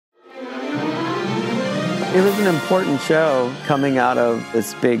It was an important show coming out of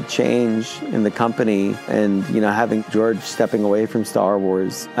this big change in the company and, having George stepping away from Star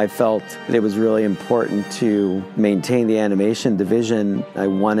Wars, I felt that it was really important to maintain the animation division. I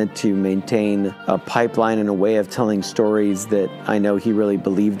wanted to maintain a pipeline and a way of telling stories that I know he really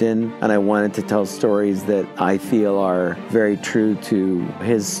believed in, and I wanted to tell stories that I feel are very true to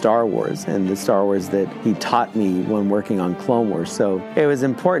his Star Wars and the Star Wars that he taught me when working on Clone Wars. So it was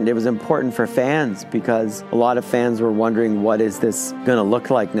important. It was important for fans because a lot of fans were wondering, what is this going to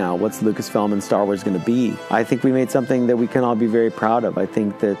look like now? What's Lucasfilm and Star Wars going to be? I think we made something that we can all be very proud of. I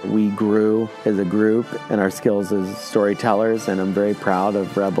think that we grew as a group and our skills as storytellers, and I'm very proud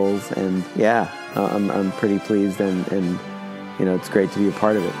of Rebels. And I'm pretty pleased, and it's great to be a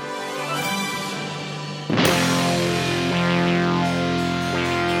part of it.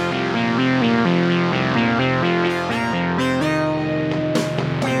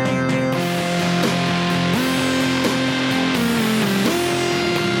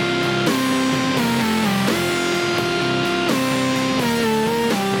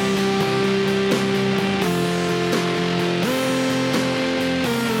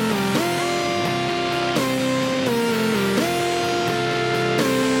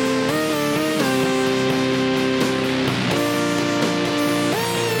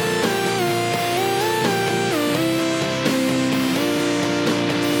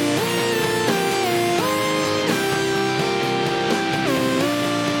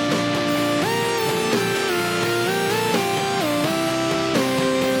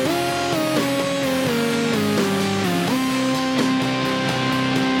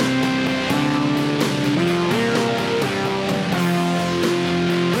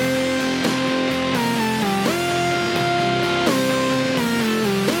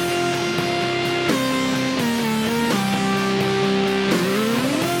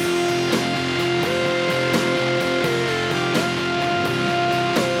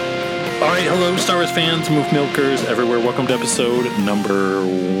 Hello, Star Wars fans, Moof Milkers everywhere. Welcome to episode number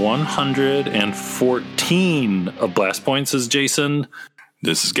 114 of Blast Points. This is Jason.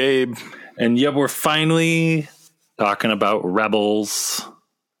 This is Gabe. And we're finally talking about Rebels.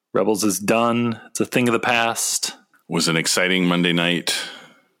 Rebels is done. It's a thing of the past. It was an exciting Monday night.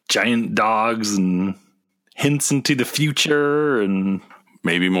 Giant dogs and hints into the future and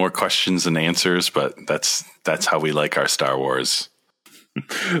maybe more questions than answers, but that's how we like our Star Wars.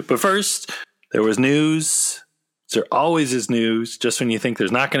 But first, there was news. There always is news. Just when you think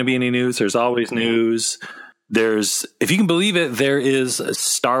there's not going to be any news, there's always news. There's, if you can believe it, there is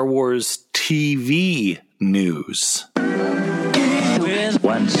Star Wars TV news.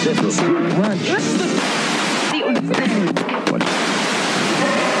 One simple punch.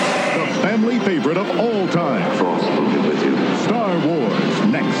 The family favorite of all time. Force will be with you. Star Wars,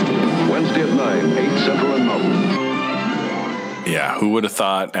 next. Wednesday at 9, 8 Central and Mountain. Yeah, who would have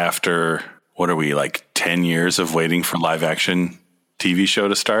thought after, 10 years of waiting for live action TV show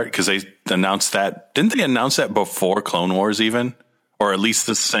to start? Because they announced that, didn't they announce that before Clone Wars even? Or at least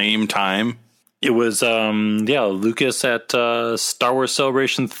the same time? It was, Lucas at Star Wars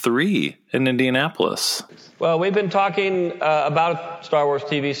Celebration 3 in Indianapolis. Well, we've been talking about Star Wars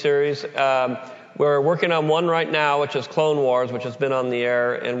TV series. We're working on one right now, which is Clone Wars, which has been on the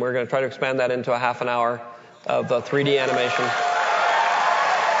air, and we're going to try to expand that into a half an hour of 3D animation.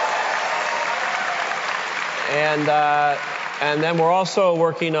 And then we're also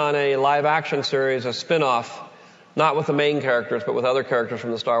working on a live-action series, a spin-off, not with the main characters, but with other characters from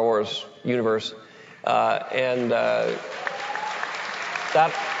the Star Wars universe. That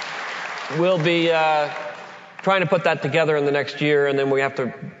we'll be trying to put that together in the next year, and then we have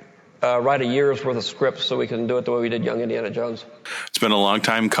to write a year's worth of scripts so we can do it the way we did Young Indiana Jones. It's been a long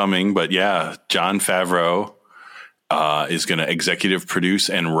time coming, but yeah, Jon Favreau is going to executive produce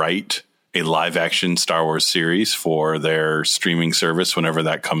and write a live-action Star Wars series for their streaming service whenever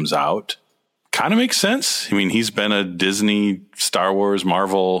that comes out. Kind of makes sense. I mean, he's been a Disney, Star Wars,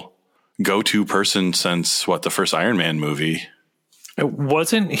 Marvel go-to person since, the first Iron Man movie.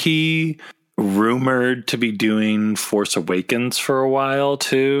 Wasn't he rumored to be doing Force Awakens for a while,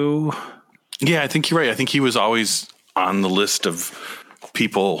 too? Yeah, I think you're right. I think he was always on the list of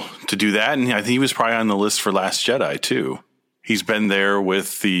people to do that, and I think he was probably on the list for Last Jedi, too. He's been there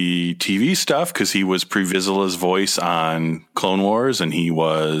with the TV stuff because he was Pre Vizsla's voice on Clone Wars, and he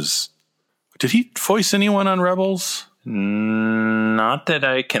was... Did he voice anyone on Rebels? Not that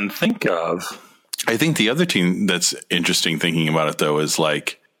I can think of. I think the other thing that's interesting thinking about it, though, is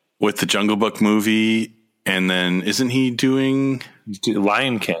with the Jungle Book movie, and then isn't he doing...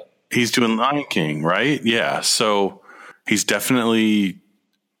 Lion King. He's doing Lion King, right? Yeah, so he's definitely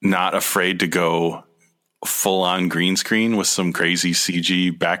not afraid to go full on green screen with some crazy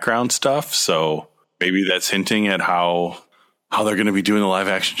CG background stuff. So maybe that's hinting at how they're going to be doing the live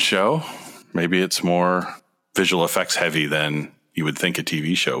action show. Maybe it's more visual effects heavy than you would think a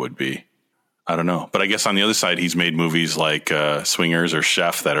TV show would be. I don't know. But I guess on the other side, he's made movies like Swingers or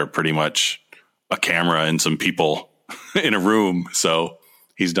Chef that are pretty much a camera and some people in a room. So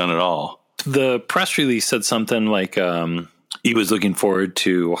he's done it all. The press release said something like he was looking forward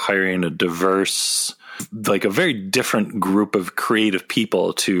to hiring a diverse, like a very different group of creative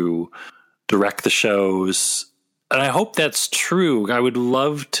people to direct the shows. And I hope that's true. I would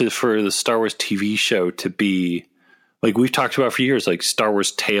love for the Star Wars TV show to be like we've talked about for years, like Star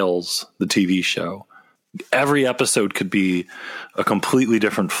Wars Tales, the TV show. Every episode could be a completely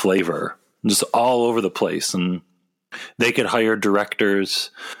different flavor, just all over the place. And they could hire directors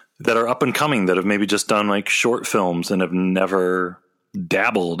that are up and coming that have maybe just done like short films and have never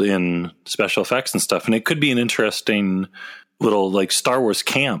dabbled in special effects and stuff. And it could be an interesting little like Star Wars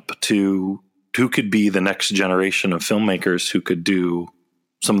camp to who could be the next generation of filmmakers who could do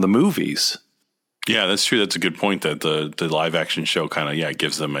some of the movies. Yeah, that's true. That's a good point that the live action show kind of,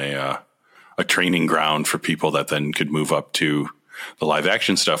 gives them a training ground for people that then could move up to the live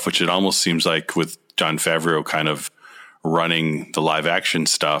action stuff, which it almost seems like with Jon Favreau kind of running the live action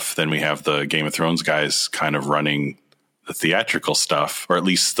stuff, then we have the Game of Thrones guys kind of running the theatrical stuff, or at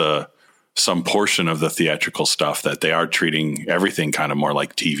least some portion of the theatrical stuff, that they are treating everything kind of more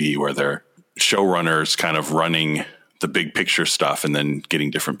like TV, where they're showrunners kind of running the big picture stuff and then getting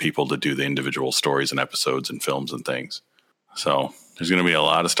different people to do the individual stories and episodes and films and things. So there's going to be a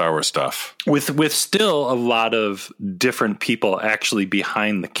lot of Star Wars stuff with still a lot of different people actually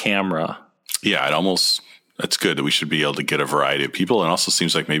behind the camera. Yeah, that's good. We should be able to get a variety of people. And also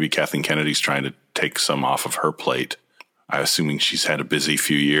seems like maybe Kathleen Kennedy's trying to take some off of her plate. I'm assuming she's had a busy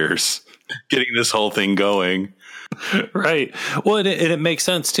few years getting this whole thing going. Right. Well, it makes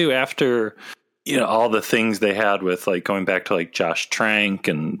sense too after, all the things they had with like going back to like Josh Trank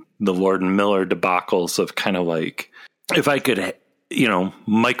and the Lord and Miller debacles of kind of like, if I could,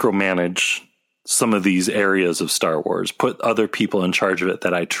 micromanage some of these areas of Star Wars, put other people in charge of it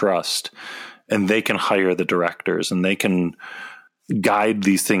that I trust, and they can hire the directors and they can guide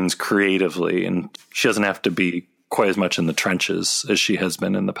these things creatively. And she doesn't have to be quite as much in the trenches as she has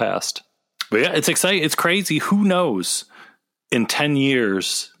been in the past. But yeah, it's exciting. It's crazy. Who knows? In 10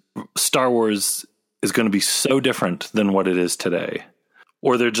 years, Star Wars is going to be so different than what it is today.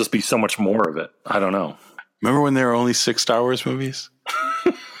 Or there'd just be so much more of it. I don't know. Remember when there were only 6 Star Wars movies?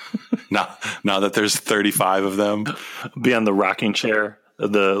 Now that there's 35 of them. Be on the rocking chair,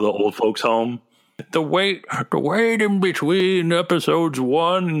 the old folks' home. The wait in between episodes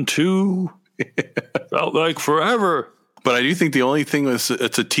 1 and 2 felt like forever. But I do think the only thing it's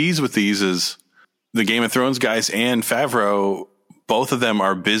a tease with these is the Game of Thrones guys and Favreau, both of them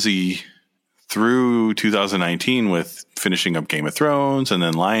are busy through 2019 with finishing up Game of Thrones and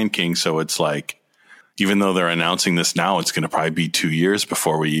then Lion King. So it's like, even though they're announcing this now, it's going to probably be 2 years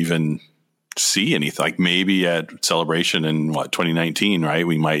before we even see anything. Like maybe at Celebration in 2019, right?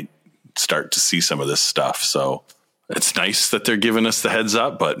 We might start to see some of this stuff. So it's nice that they're giving us the heads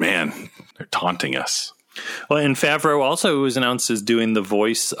up, but man, they're taunting us. Well, and Favreau also was announced as doing the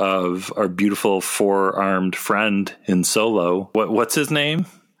voice of our beautiful 4-armed friend in Solo. What's his name?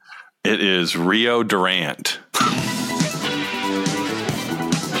 It is Rio Durant.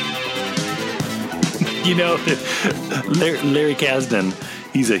 Larry Kasdan,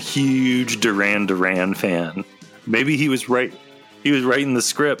 he's a huge Duran Duran fan. Maybe he was right. He was writing the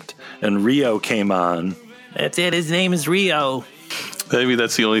script, and Rio came on. That's it. His name is Rio. Maybe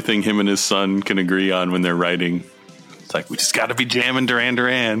that's the only thing him and his son can agree on when they're writing. It's like, we just got to be jamming Duran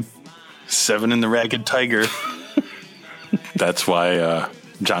Duran. 7 and the Ragged Tiger. That's why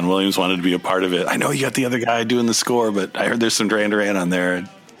John Williams wanted to be a part of it. I know you got the other guy doing the score, but I heard there's some Duran Duran on there. And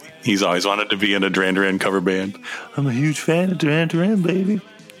he's always wanted to be in a Duran Duran cover band. I'm a huge fan of Duran Duran, baby.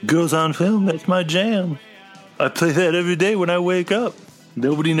 Girls on Film, that's my jam. I play that every day when I wake up.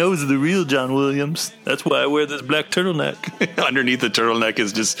 Nobody knows the real John Williams. That's why I wear this black turtleneck. Underneath the turtleneck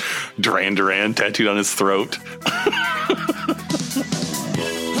is just Duran Duran tattooed on his throat. Her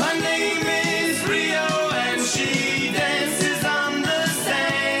name is Rio and she dances on the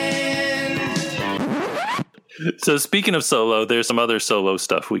sand. So speaking of Solo, there's some other Solo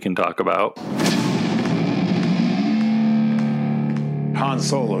stuff we can talk about. Han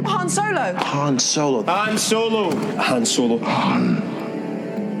Solo. Han Solo. Han Solo. Han Solo. Han Solo. Han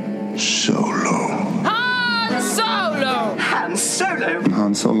Solo. Han Solo. Han Solo.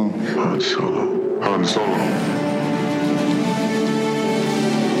 Han Solo. Han Solo. Han Solo.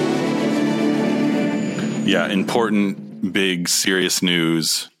 Yeah, important, big, serious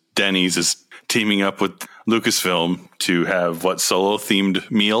news. Denny's is teaming up with Lucasfilm to have Solo-themed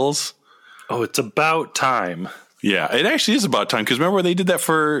meals. Oh, it's about time. Yeah, it actually is about time because remember did they do that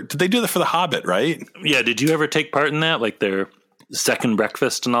for The Hobbit, right? Yeah, did you ever take part in that? Like their second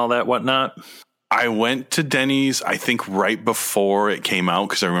breakfast and all that whatnot? I went to Denny's, I think right before it came out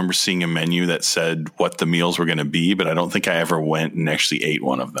because I remember seeing a menu that said what the meals were going to be, but I don't think I ever went and actually ate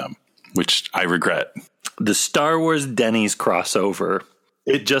one of them, which I regret. The Star Wars Denny's crossover,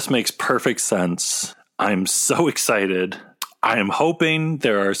 it just makes perfect sense. I'm so excited. I am hoping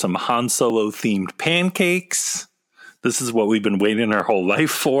there are some Han Solo themed pancakes. This is what we've been waiting our whole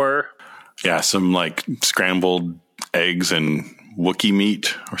life for. Yeah, some like scrambled eggs and Wookiee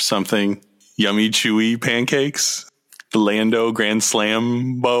meat or something. Yummy, chewy pancakes. The Lando Grand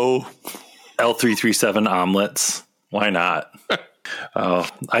Slam bow. L337 omelets. Why not? Oh,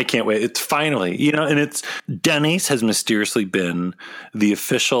 I can't wait. It's finally, and Denny's has mysteriously been the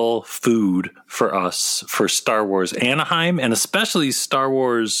official food for us for Star Wars Anaheim and especially Star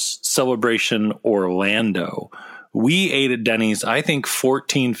Wars Celebration Orlando. We ate at Denny's, I think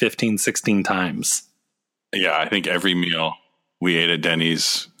 14, 15, 16 times. Yeah, I think every meal we ate at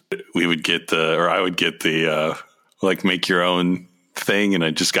Denny's, I would get the make your own thing. And I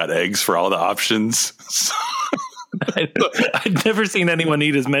just got eggs for all the options. I'd never seen anyone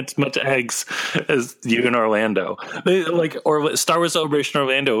eat as much eggs as you in Orlando. Or Star Wars Celebration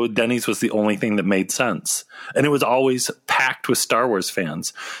Orlando, Denny's was the only thing that made sense. And it was always packed with Star Wars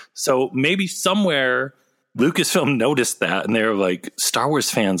fans. So maybe somewhere Lucasfilm noticed that and they were like, Star Wars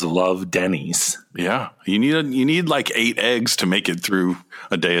fans love Denny's. Yeah. You need like 8 eggs to make it through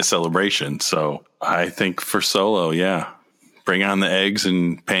a day of celebration. So I think for Solo, yeah. Bring on the eggs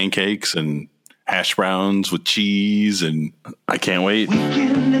and pancakes and hash browns with cheese, and I can't wait.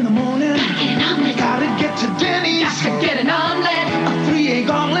 Weekend in the morning, gotta get to Denny's. Got to get an omelet, a 3-egg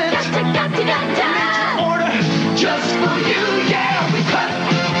omelet. Got to. Order just for you, yeah. We cut,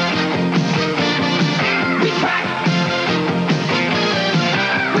 we crack,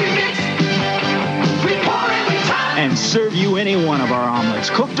 we mix, we pour and we top. And serve you any one of our omelets,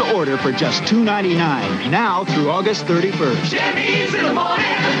 cooked to order for just $2.99. Now through August 31st. Denny's in the morning,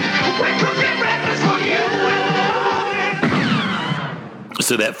 we're cooking breakfast for you.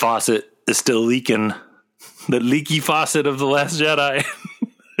 So that faucet is still leaking. The leaky faucet of The Last Jedi.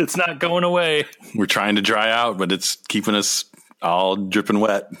 It's not going away. We're trying to dry out, but it's keeping us all dripping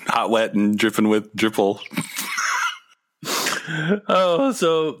wet, hot, wet, and dripping with dripple. Oh,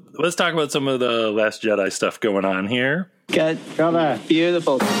 so let's talk about some of the Last Jedi stuff going on here. Good. Cover.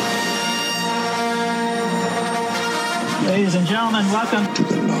 Beautiful. Ladies and gentlemen, welcome To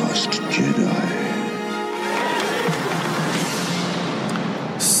the Last Jedi.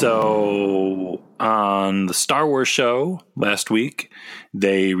 So on the Star Wars show last week,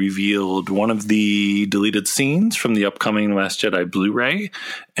 they revealed one of the deleted scenes from the upcoming Last Jedi Blu-ray,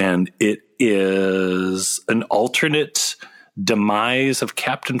 and it is an alternate demise of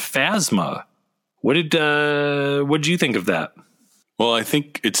Captain Phasma. What did you think of that? Well, I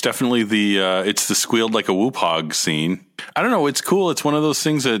think it's definitely the squealed like a whoop hog scene. I don't know. It's cool. It's one of those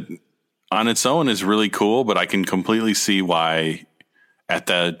things that on its own is really cool, but I can completely see why at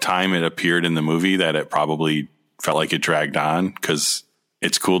the time it appeared in the movie that it probably felt like it dragged on, because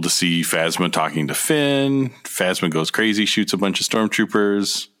it's cool to see Phasma talking to Finn. Phasma goes crazy, shoots a bunch of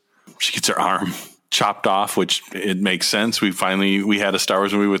stormtroopers. She gets her arm chopped off, which it makes sense. We had a Star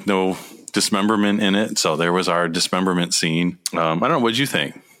Wars movie with no dismemberment in it, so there was our dismemberment scene. I don't know, what did you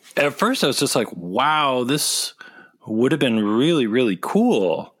think? At first I was just like, wow, this would have been really, really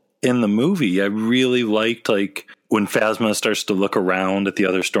cool in the movie. I really liked when Phasma starts to look around at the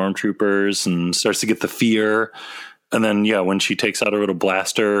other stormtroopers and starts to get the fear, and then when she takes out her little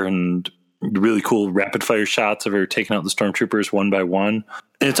blaster and really cool rapid fire shots of her taking out the stormtroopers one by one.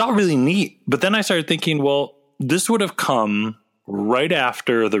 And it's all really neat. But then I started thinking, well, this would have come right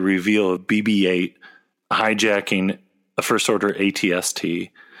after the reveal of BB-8 hijacking a First Order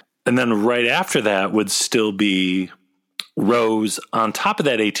AT-ST. And then right after that would still be Rose on top of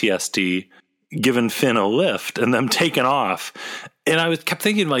that AT-ST giving Finn a lift and them taking off. And I kept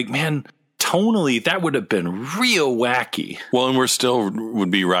thinking, man, tonally, that would have been real wacky. Well, and we're still would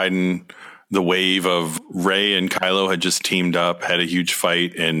be riding the wave of Rey and Kylo had just teamed up, had a huge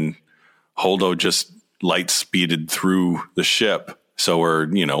fight, and Holdo just light speeded through the ship. So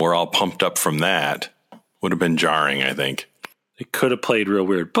we're all pumped up from that. Would have been jarring, I think. It could have played real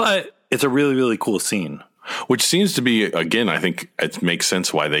weird, but it's a really, really cool scene. Which seems to be, again, I think it makes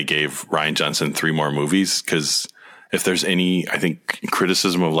sense why they gave Rian Johnson 3 more movies, because if there's any, I think,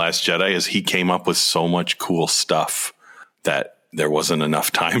 criticism of Last Jedi is he came up with so much cool stuff that there wasn't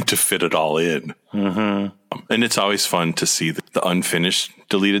enough time to fit it all in. And it's always fun to see the unfinished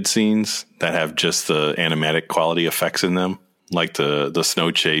deleted scenes that have just the animatic quality effects in them, like the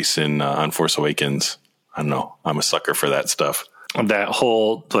snow chase in on Force Awakens. I don't know. I'm a sucker for that stuff. That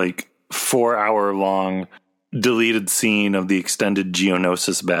whole 4-hour long deleted scene of the extended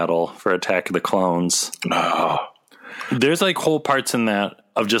Geonosis battle for Attack of the Clones. Oh. There's whole parts in that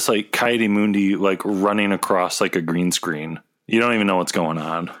of just Ki-Adi-Mundi running across a green screen. You don't even know what's going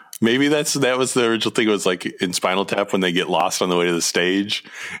on. Maybe that was the original thing. It was in Spinal Tap when they get lost on the way to the stage.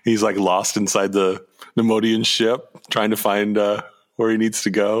 He's lost inside the Nemodian ship, trying to find where he needs to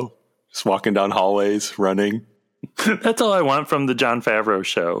go. Just walking down hallways, running. That's all I want from the Jon Favreau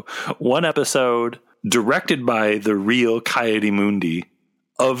show. One episode directed by the real Ki-Adi-Mundi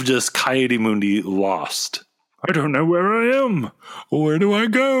of just Ki-Adi-Mundi lost. I don't know where I am. Where do I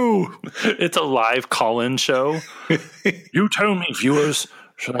go? It's a live call-in show. You tell me, viewers,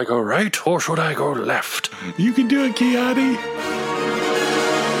 should I go right or should I go left? You can do it, Ki-Adi.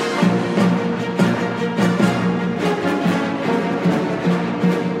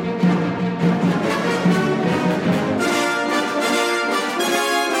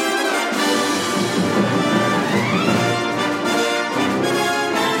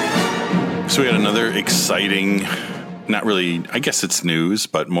 So we had another exciting, not really, I guess it's news,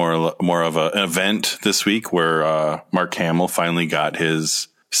 but more of an event this week where Mark Hamill finally got his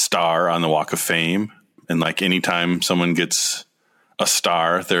star on the Walk of Fame. And anytime someone gets a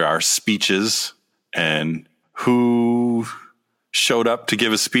star, there are speeches. And who showed up to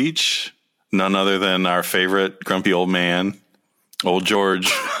give a speech? None other than our favorite grumpy old man, old George.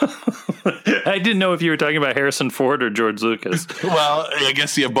 I didn't know if you were talking about Harrison Ford or George Lucas. Well, I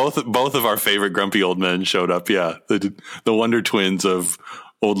guess, both of our favorite grumpy old men showed up. Yeah, the Wonder Twins of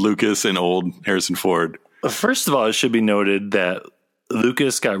old Lucas and old Harrison Ford. First of all, it should be noted that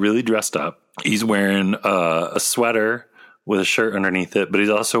Lucas got really dressed up. He's wearing a sweater with a shirt underneath it, but he's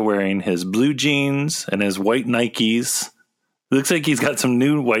also wearing his blue jeans and his white Nikes. It looks like he's got some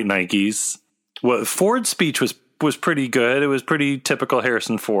new white Nikes. Well, Ford's speech was pretty good. It was pretty typical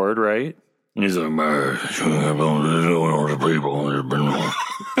Harrison Ford, right? And he's like,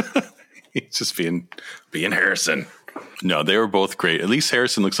 he's just being Harrison. No, they were both great. At least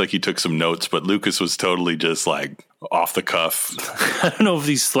Harrison looks like he took some notes, but Lucas was totally just off the cuff. I don't know if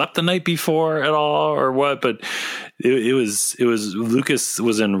he slept the night before at all or what, but it was Lucas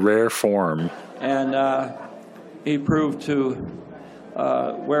was in rare form. And he proved to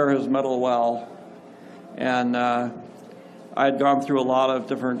wear his medal well. And I had gone through a lot of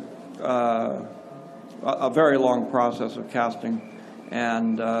different, a very long process of casting,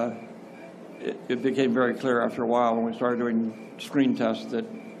 and it became very clear after a while when we started doing screen tests that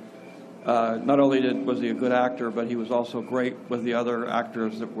not only was he a good actor, but he was also great with the other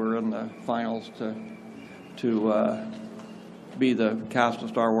actors that were in the finals to be the cast of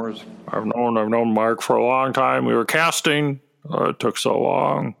Star Wars. I've known Mark for a long time. We were casting. It took so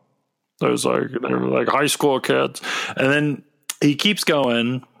long. They were like high school kids. And then he keeps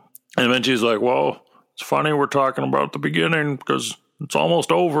going. And then she's like, well, it's funny we're talking about the beginning because it's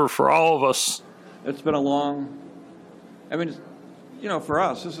almost over for all of us. It's been for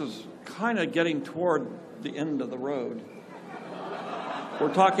us, this is kind of getting toward the end of the road.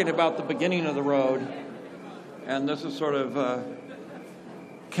 We're talking about the beginning of the road. And this is sort of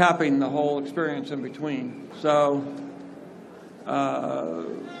capping the whole experience in between. So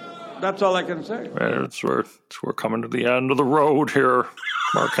that's all I can say. We're coming to the end of the road here,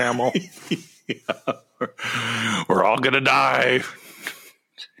 Mark Hamill. Yeah. We're all going to die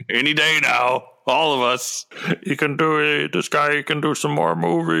any day now. All of us. This guy can do some more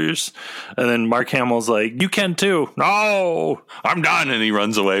movies. And then Mark Hamill's like, you can too. No, I'm done. And he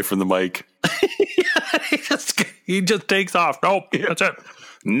runs away from the mic. He just takes off. Nope, that's it.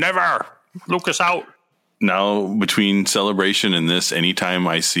 Never. Lucas out. Now, between Celebration and this, anytime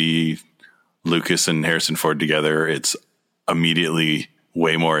I see Lucas and Harrison Ford together, it's immediately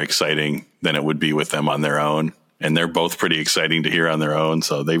way more exciting than it would be with them on their own. And they're both pretty exciting to hear on their own.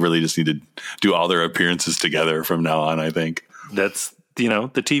 So they really just need to do all their appearances together from now on, I think. That's, the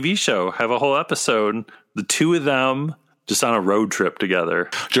TV show. Have a whole episode, the two of them just on a road trip together.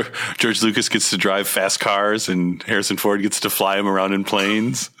 George Lucas gets to drive fast cars and Harrison Ford gets to fly him around in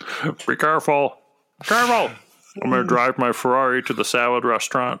planes. Be careful. Careful. I'm going to drive my Ferrari to the salad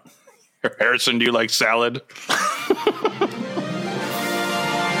restaurant. Harrison, do you like salad?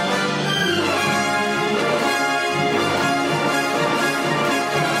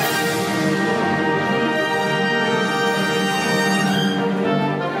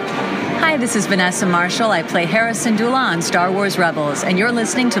 this is Vanessa Marshall. I play Hera Syndulla on Star Wars Rebels, and you're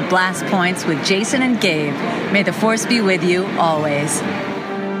listening to Blast Points with Jason and Gabe. May the Force be with you always.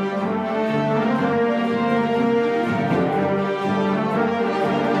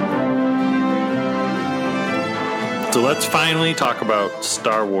 So let's finally talk about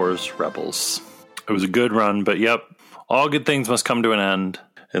Star Wars Rebels. It was a good run, but yep, all good things must come to an end,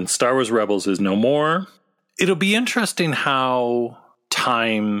 and Star Wars Rebels is no more. It'll be interesting how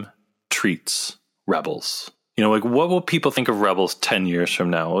time treats Rebels. You know, like, what will people think of Rebels 10 years from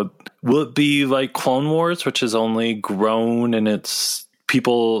now? Will it be like Clone Wars, which has only grown in its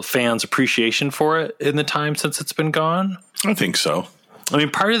fans' appreciation for it in the time since it's been gone? I think so. I mean,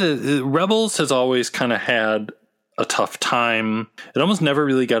 part of the Rebels has always kind of had a tough time. It almost never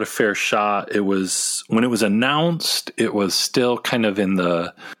really got a fair shot. It was, when it was announced, it was still kind of in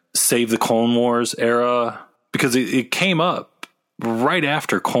the Save the Clone Wars era, because it came up right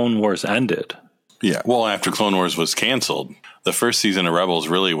after Clone Wars ended. Yeah, well, after Clone Wars was canceled, the first season of Rebels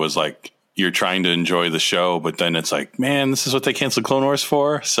really was like, you're trying to enjoy the show, but then it's like, man, this is what they canceled Clone Wars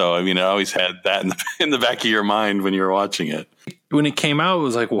for? So, I mean, I always had that in the back of your mind when you were watching it. When it came out, it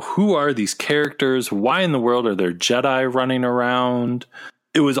was like, well, who are these characters? Why in the world are there Jedi running around?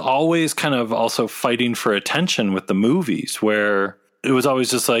 It was always kind of also fighting for attention with the movies, where it was always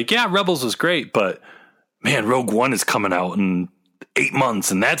just like, yeah, Rebels was great, but man, Rogue One is coming out in 8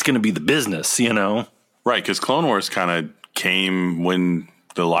 months, and that's going to be the business, you know? Right, because Clone Wars kind of came when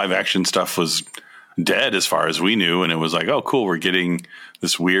the live action stuff was dead as far as we knew, and it was like, oh, cool, we're getting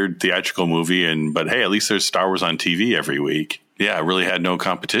this weird theatrical movie, but hey, at least there's Star Wars on TV every week. Yeah, it really had no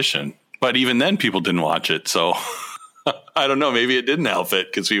competition. But even then, people didn't watch it, so I don't know. Maybe it didn't help it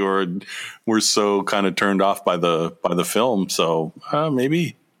because we were so kind of turned off by the film. So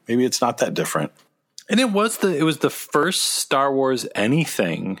maybe it's not that different. And it was the first Star Wars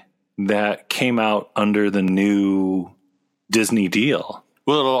anything that came out under the new Disney deal.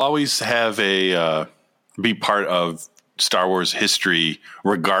 Well, it'll always have be part of Star Wars history,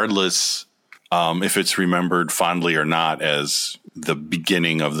 regardless if it's remembered fondly or not as the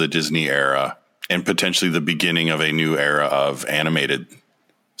beginning of the Disney era and potentially the beginning of a new era of animated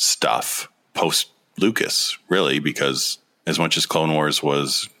stuff post Lucas, really, because as much as Clone Wars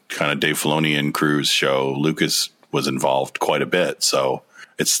was kind of Dave Filoni and crew's show, Lucas was involved quite a bit. So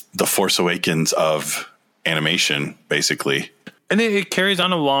it's the Force Awakens of animation, basically. And it carries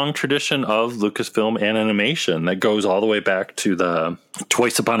on a long tradition of Lucasfilm and animation that goes all the way back to the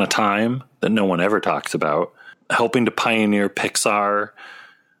Twice Upon a Time that no one ever talks about, helping to pioneer Pixar,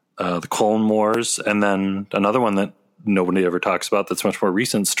 the Clone Wars, and then another one that nobody ever talks about that's much more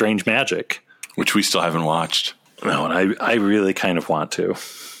recent, Strange Magic. Which we still haven't watched. No, and I really kind of want to.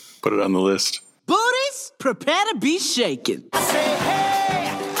 Put it on the list. Booties, prepare to be shaken. I say, hey,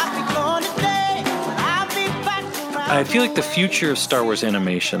 I'll be gone today, but I'll be back. I feel like the future of Star Wars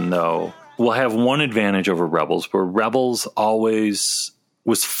animation, though, will have one advantage over Rebels, where Rebels always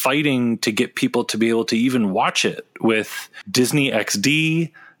was fighting to get people to be able to even watch it, with Disney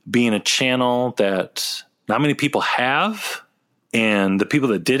XD being a channel that not many people have. And the people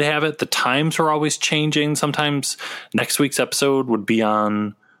that did have it, the times were always changing. Sometimes next week's episode would be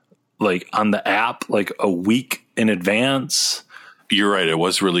on the app, like a week in advance. You're right. It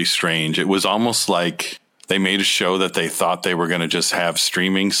was really strange. It was almost like they made a show that they thought they were going to just have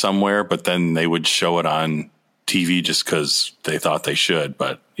streaming somewhere, but then they would show it on TV just because they thought they should.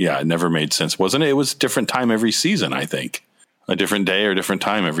 But yeah, it never made sense, wasn't it? It was a different time every season, I think. A different day or different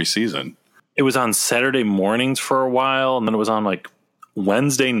time every season. It was on Saturday mornings for a while, and then it was on like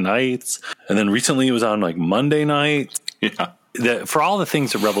Wednesday nights, and then recently it was on like Monday night. Yeah. For all the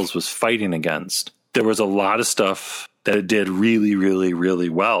things that Rebels was fighting against, there was a lot of stuff that it did really, really, really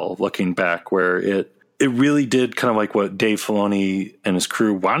well, looking back, where it really did kind of like what Dave Filoni and his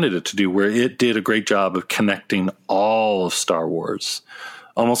crew wanted it to do, where it did a great job of connecting all of Star Wars,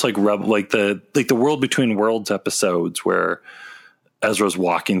 almost like the World Between Worlds episodes where Ezra's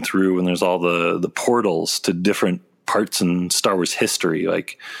walking through and there's all the portals to different parts in Star Wars history.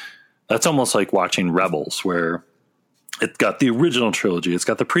 Like, that's almost like watching Rebels, where it's got the original trilogy, it's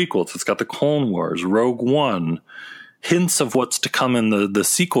got the prequels, it's got the Clone Wars, Rogue One, hints of what's to come in the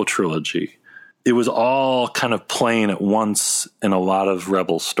sequel trilogy. It was all kind of playing at once in a lot of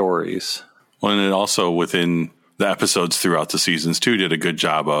Rebel stories. Well, and it also, within the episodes throughout the seasons too, did a good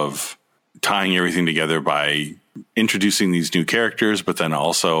job of tying everything together by introducing these new characters, but then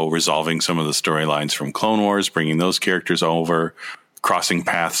also resolving some of the storylines from Clone Wars, bringing those characters over, crossing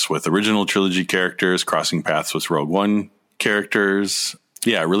paths with original trilogy characters, crossing paths with Rogue One characters.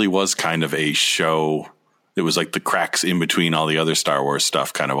 Yeah, it really was kind of a show. It was like the cracks in between all the other Star Wars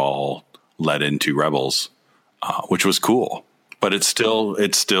stuff kind of all led into Rebels, which was cool. But it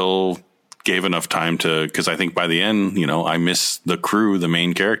still gave enough time to, because I think by the end, I miss the crew, the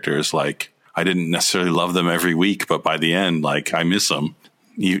main characters. Like, I didn't necessarily love them every week, but by the end, like, I miss them.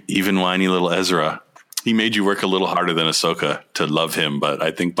 Even whiny little Ezra, he made you work a little harder than Ahsoka to love him. But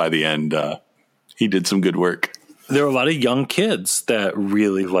I think by the end, he did some good work. There were a lot of young kids that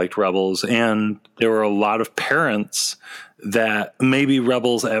really liked Rebels, and there were a lot of parents that maybe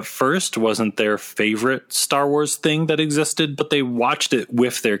Rebels at first wasn't their favorite Star Wars thing that existed, but they watched it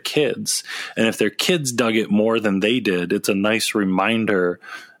with their kids. And if their kids dug it more than they did, it's a nice reminder,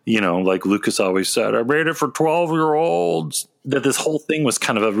 like Lucas always said, I made it for 12-year-olds, that this whole thing was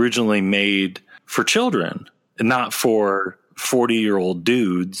kind of originally made for children and not for 40-year-old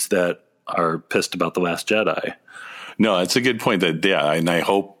dudes that are pissed about The Last Jedi. No, it's a good point and I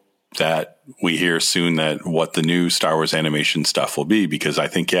hope that we hear soon that what the new Star Wars animation stuff will be, because I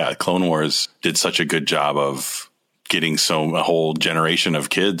think, Clone Wars did such a good job of getting a whole generation of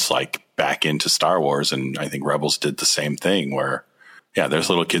kids like back into Star Wars. And I think Rebels did the same thing where, there's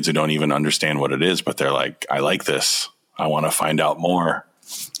little kids who don't even understand what it is, but they're like, I like this. I want to find out more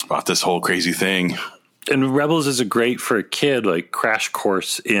about this whole crazy thing. And Rebels is a great for a kid, like crash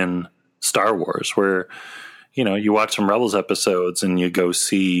course in Star Wars, where, you watch some Rebels episodes and you go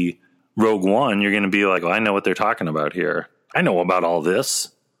see Rogue One, you're going to be like, I know what they're talking about here. I know about all this.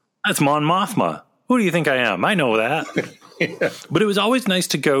 That's Mon Mothma. Who do you think I am? I know that. But it was always nice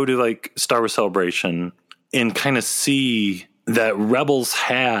to go to like Star Wars Celebration and kind of see that Rebels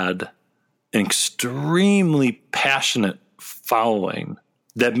had an extremely passionate following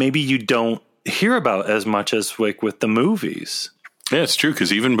that maybe you don't hear about as much as like with the movies. Yeah, it's true.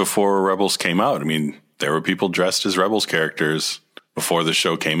 Because even before Rebels came out, I mean, there were people dressed as Rebels characters before the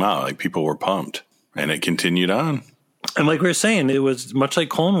show came out. Like, people were pumped, and it continued on. And like we were saying, it was much like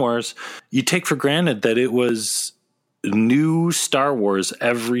Clone Wars. You take for granted that it was new Star Wars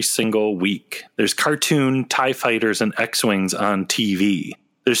every single week. There's cartoon TIE fighters and X-Wings on TV.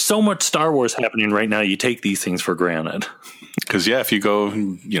 There's so much Star Wars happening right now, you take these things for granted. Because, if you go,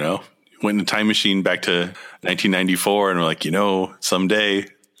 went in a time machine back to 1994 and we're like, someday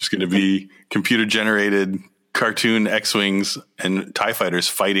there's going to be computer-generated cartoon X-Wings and TIE fighters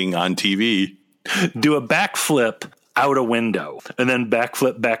fighting on TV. Do a backflip out a window and then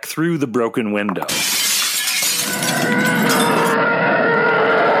backflip back through the broken window.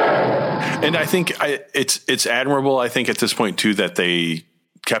 And I think it's admirable, I think, at this point, too, that they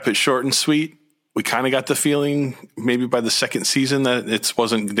kept it short and sweet. We kind of got the feeling maybe by the second season that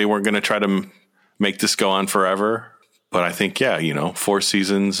they weren't going to try to make this go on forever. But I think, 4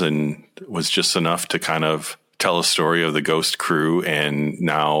 seasons and was just enough to kind of tell a story of the Ghost crew and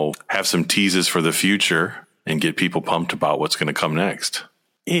now have some teases for the future and get people pumped about what's going to come next.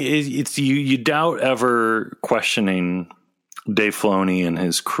 It's you doubt ever questioning Dave Filoni and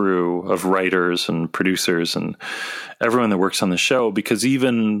his crew of writers and producers and everyone that works on the show, because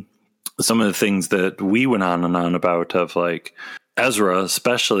even some of the things that we went on and on about of like Ezra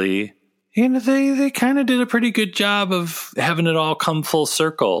especially, they kind of did a pretty good job of having it all come full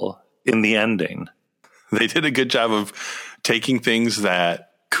circle in the ending. They did a good job of taking things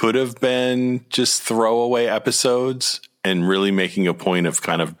that could have been just throwaway episodes and really making a point of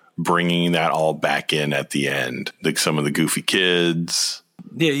kind of bringing that all back in at the end. Like some of the goofy kids.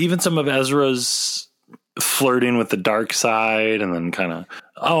 Yeah, even some of Ezra's flirting with the dark side and then kind of,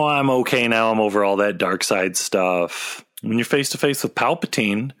 I'm okay now. I'm over all that dark side stuff. When you're face to face with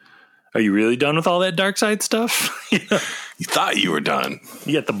Palpatine, are you really done with all that dark side stuff? You thought you were done.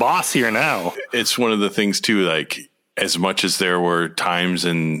 You got the boss here now. It's one of the things too, like as much as there were times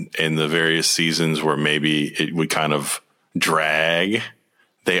in the various seasons where maybe it would kind of drag,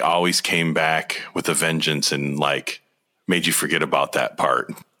 they always came back with a vengeance and like made you forget about that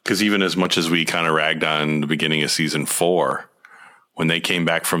part. Because even as much as we kind of ragged on the beginning of season 4, when they came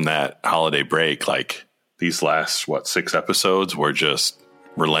back from that holiday break, like these last, 6 episodes were just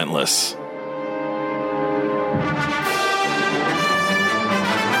relentless.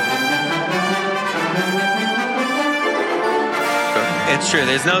 It's true.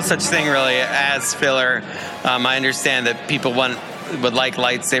 There's no such thing really as filler. I understand that people would like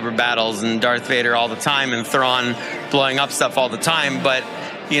lightsaber battles and Darth Vader all the time and Thrawn blowing up stuff all the time, but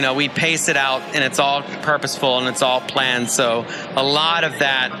we pace it out and it's all purposeful and it's all planned. So a lot of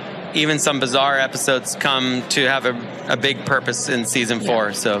that, even some bizarre episodes, come to have a big purpose in season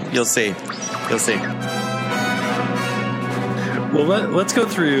 4. So you'll see. Well, let's go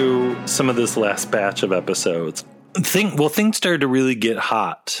through some of this last batch of episodes. Things started to really get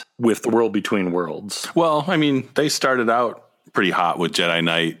hot with The World Between Worlds. Well, I mean, they started out pretty hot with Jedi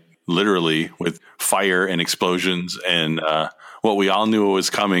Knight literally, with fire and explosions and what we all knew was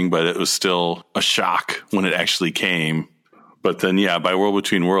coming, but it was still a shock when it actually came. But then, by World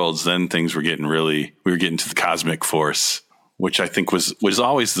Between Worlds, then things were getting we were getting to the cosmic force, which I think was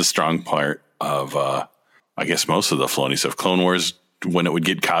always the strong part of, I guess, most of the Filoni stuff. Clone Wars, when it would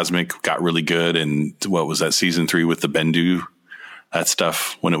get cosmic, got really good. And what was that, season 3 with the Bendu? That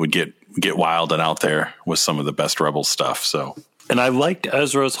stuff, when it would get wild and out there, was some of the best Rebel stuff. So, and I liked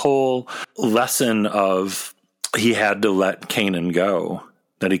Ezra's whole lesson of he had to let Kanan go,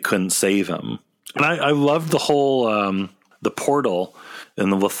 that he couldn't save him. And I loved the whole the portal in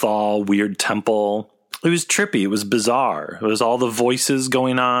the Lothal weird temple. It was trippy. It was bizarre. It was all the voices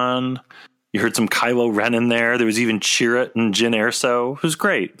going on. You heard some Kylo Ren in there. There was even Chirrut and Jyn Erso. It was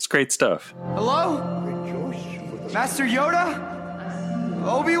great. It's great stuff. Hello? Master Yoda?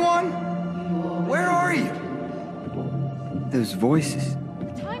 Obi-Wan? Where are you? Those voices.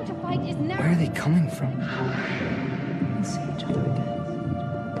 The time to fight is now. Where are they coming from? We'll see each other again.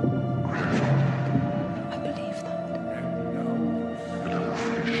 I believe that.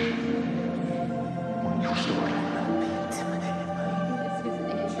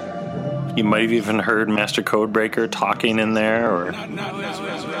 You might have even heard Master Codebreaker talking in there, or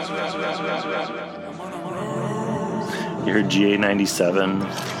you heard GA97.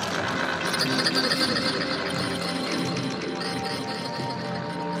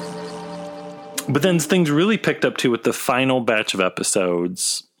 But then things really picked up too with the final batch of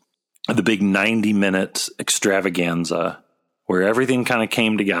episodes, the big 90-minute extravaganza, where everything kind of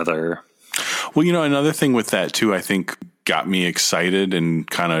came together. Well, another thing with that too, I think got me excited and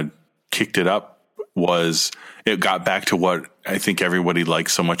kind of kicked it up, was it got back to what I think everybody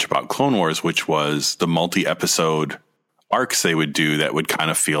liked so much about Clone Wars, which was the multi-episode arcs they would do that would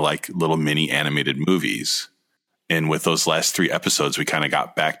kind of feel like little mini animated movies. And with those last 3 episodes, we kind of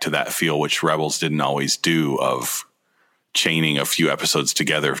got back to that feel, which Rebels didn't always do, of chaining a few episodes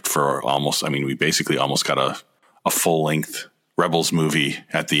together for we basically almost got a full length Rebels movie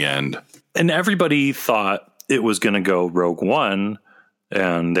at the end. And everybody thought it was going to go Rogue One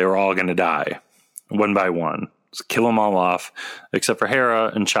and they were all going to die one by one. Just kill them all off, except for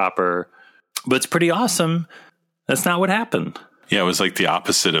Hera and Chopper. But it's pretty awesome. That's not what happened. Yeah, it was like the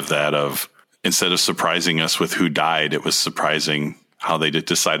opposite of that, of instead of surprising us with who died, it was surprising how they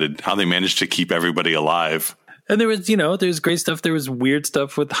how they managed to keep everybody alive. And there was, there's great stuff. There was weird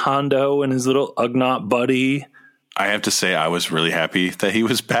stuff with Hondo and his little Ugnaught buddy. I have to say, I was really happy that he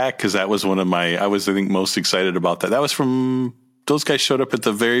was back, because that was I think, most excited about that. That was from, those guys showed up at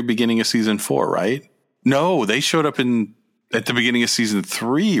the very beginning of season 4, right? No, they showed up at the beginning of season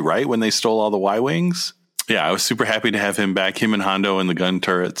 3, right? When they stole all the Y-Wings. Yeah, I was super happy to have him back. Him and Hondo and the gun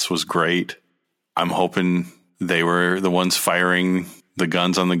turrets was great. I'm hoping they were the ones firing the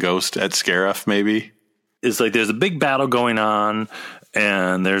guns on the Ghost at Scarif, maybe. It's like there's a big battle going on,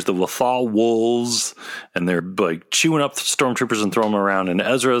 and there's the Lothal wolves, and they're like chewing up the stormtroopers and throwing them around. And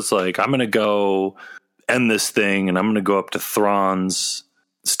Ezra's like, I'm going to go end this thing, and I'm going to go up to Thrawn's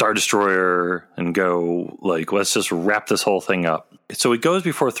Star Destroyer and go, like, let's just wrap this whole thing up. So he goes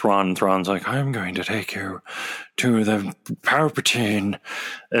before Thrawn, and Thrawn's like, I'm going to take you to the Palpatine.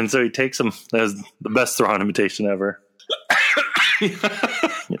 And so he takes him. That's the best Thrawn imitation ever.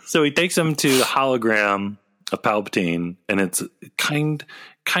 So he takes him to the hologram of Palpatine, and it's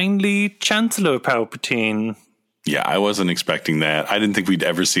kindly Chancellor Palpatine. Yeah, I wasn't expecting that. I didn't think we'd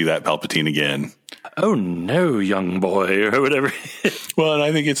ever see that Palpatine again. Oh no, young boy, or whatever. Well, and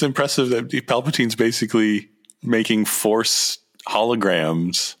I think it's impressive that Palpatine's basically making Force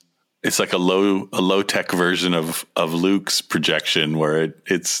holograms. It's like a low tech version of Luke's projection, where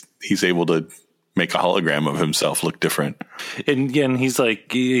he's able to make a hologram of himself look different. And again, he's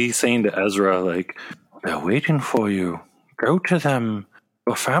saying to Ezra, like, they're waiting for you. Go to them.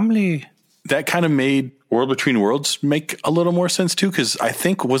 Your family. That kind of made World Between Worlds make a little more sense too, because I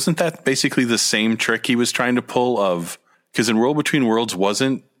think, wasn't that basically the same trick he was trying to pull of, because in World Between Worlds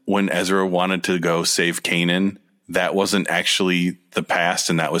wasn't when Ezra wanted to go save Kanan, that wasn't actually the past,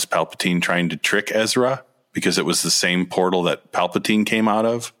 and that was Palpatine trying to trick Ezra, because it was the same portal that Palpatine came out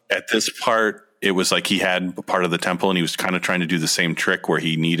of. At this part, it was like he had a part of the temple, and he was kind of trying to do the same trick where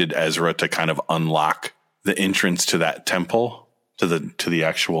he needed Ezra to kind of unlock the entrance to that temple, to the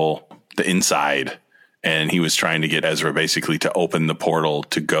actual, the inside. And he was trying to get Ezra basically to open the portal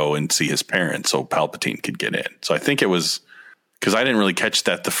to go and see his parents so Palpatine could get in. So I think it was, because I didn't really catch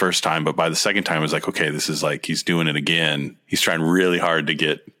that the first time, but by the second time I was like, okay, this is like, he's doing it again. He's trying really hard to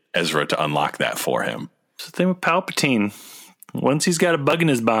get Ezra to unlock that for him. It's the thing with Palpatine. Once he's got a bug in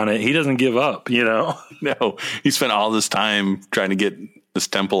his bonnet, he doesn't give up, No, he spent all this time trying to get this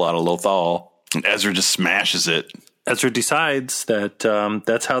temple out of Lothal. And Ezra just smashes it. Ezra decides that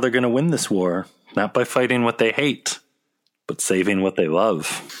that's how they're going to win this war, not by fighting what they hate, but saving what they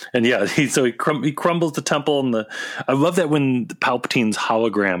love. And yeah, he crumbles the temple, and I love that when Palpatine's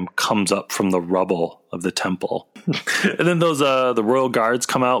hologram comes up from the rubble of the temple, and then those the royal guards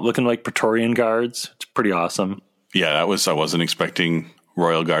come out looking like Praetorian guards. It's pretty awesome. Yeah, I wasn't expecting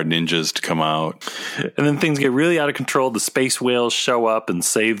Royal Guard ninjas to come out. And then things get really out of control. The space whales show up and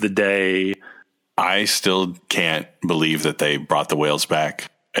save the day. I still can't believe that they brought the whales back.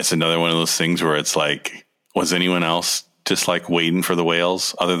 It's another one of those things where it's like, was anyone else just like waiting for the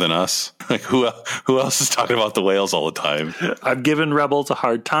whales other than us? Like who else is talking about the whales all the time? I've given Rebels a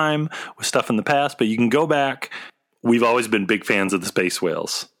hard time with stuff in the past, but you can go back. We've always been big fans of the space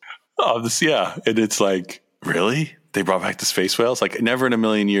whales. Oh, yeah. And it's like, really? They brought back the space whales? Like never in a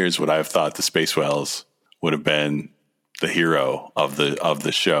million years would I have thought the space whales would have been the hero of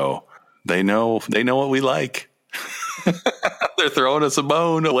the show. They know what we like. They're throwing us a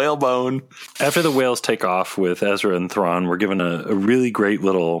whale bone. After the whales take off with Ezra and Thrawn, we're given a really great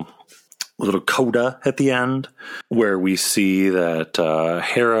little coda at the end where we see that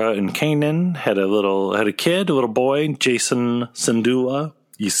Hera and Kanan had a little boy, Jacen Syndulla.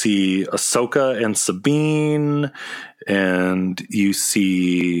 You see Ahsoka and Sabine, and you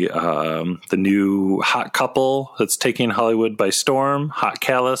see the new hot couple that's taking Hollywood by storm, Hot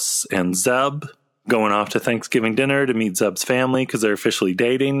Kallus and Zeb, going off to Thanksgiving dinner to meet Zeb's family because they're officially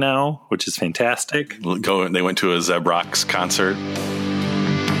dating now, which is fantastic. They went to a Zeb Rocks concert.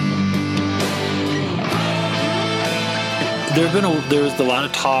 There was a lot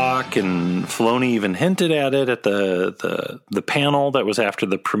of talk, and Filoni even hinted at it at the panel that was after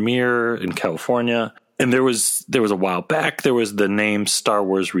the premiere in California. And there was a while back, there was the name Star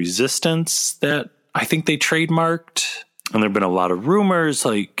Wars Resistance that I think they trademarked. And there have been a lot of rumors,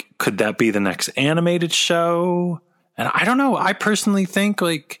 like, could that be the next animated show? And I don't know. I personally think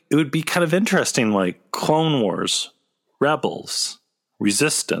like it would be kind of interesting, like Clone Wars, Rebels,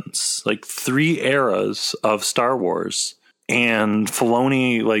 Resistance, like 3 eras of Star Wars. And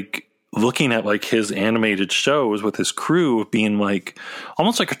Filoni, like, looking at, like, his animated shows with his crew being, like,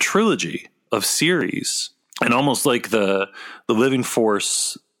 almost like a trilogy of series. And almost like the living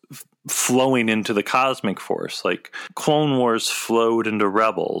force flowing into the cosmic force. Like, Clone Wars flowed into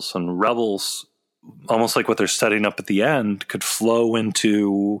Rebels. And Rebels, almost like what they're setting up at the end, could flow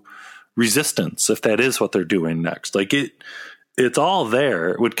into Resistance, if that is what they're doing next. Like, it's all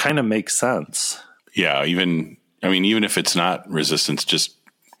there. It would kind of make sense. Yeah, even if it's not Resistance, just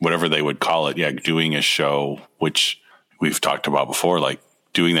whatever they would call it, yeah, doing a show, which we've talked about before, like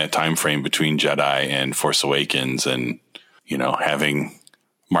doing that time frame between Jedi and Force Awakens, and, you know, having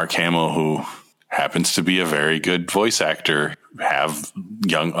Mark Hamill, who happens to be a very good voice actor, have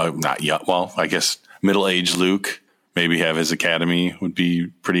middle-aged Luke, maybe have his academy would be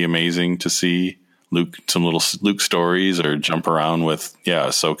pretty amazing to see. Luke, some little Luke stories, or jump around with,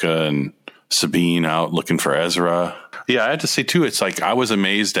 Ahsoka and Sabine out looking for Ezra. Yeah, I had to say too, it's like I was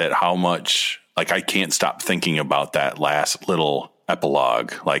amazed at how much, like, I can't stop thinking about that last little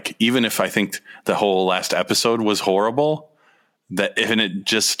epilogue. Like, even if I think the whole last episode was horrible, that if it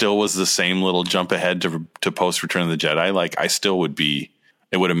just still was the same little jump ahead to post Return of the Jedi, like, I still would be,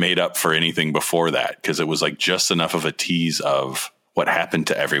 it would have made up for anything before that, because it was like just enough of a tease of what happened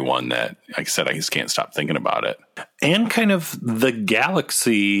to everyone that, like I said, I just can't stop thinking about it. And kind of the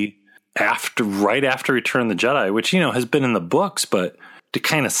galaxy right after Return of the Jedi, which, you know, has been in the books, but to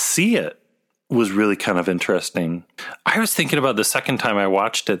kind of see it was really kind of interesting. I was thinking about the second time I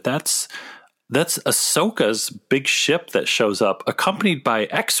watched it, that's Ahsoka's big ship that shows up accompanied by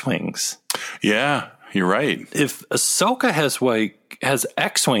X-Wings. Yeah, you're right. If Ahsoka has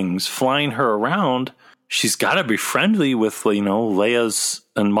X-Wings flying her around, she's got to be friendly with, you know, Leia's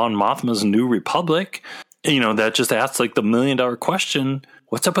and Mon Mothma's New Republic. You know, that just asks like the $1 million question.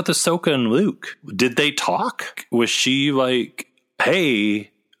 What's up with Ahsoka and Luke? Did they talk? Was she like, hey,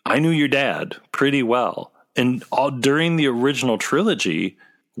 I knew your dad pretty well. And during the original trilogy,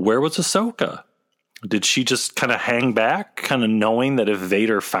 where was Ahsoka? Did she just kind of hang back, kind of knowing that if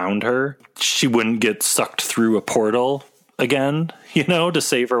Vader found her, she wouldn't get sucked through a portal again, you know, to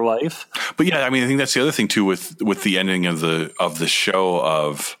save her life? But yeah, I mean, I think that's the other thing too with the ending of the show.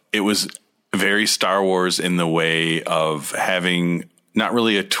 Of it was very Star Wars in the way of having not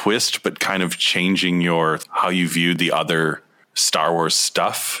really a twist, but kind of changing how you viewed the other Star Wars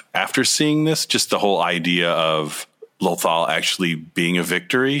stuff after seeing this. Just the whole idea of Lothal actually being a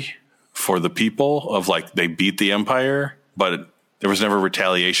victory for the people, of like they beat the Empire, but there was never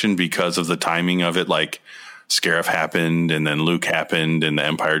retaliation because of the timing of it. Like Scarif happened, and then Luke happened, and the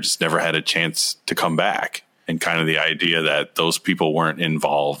Empire just never had a chance to come back. And kind of the idea that those people weren't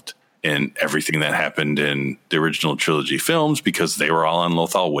involved in everything that happened in the original trilogy films because they were all on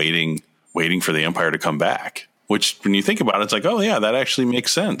Lothal waiting for the Empire to come back. Which, when you think about it, it's like, oh yeah, that actually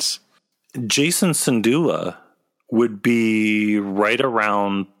makes sense. Jacen Syndulla would be right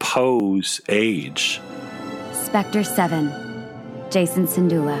around Poe's age. Spectre 7, Jacen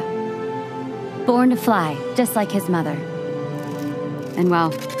Syndulla. Born to fly, just like his mother. And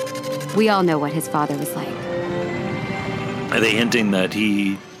well, we all know what his father was like. Are they hinting that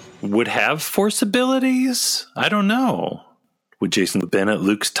he would have Force abilities? I don't know. Would Jacen have been at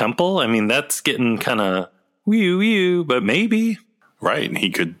Luke's temple? I mean, that's getting kind of wee, but maybe. Right. He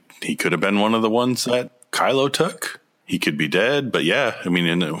could have been one of the ones that Kylo took. He could be dead, but yeah, I mean,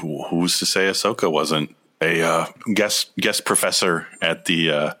 and who's to say Ahsoka wasn't a guest professor at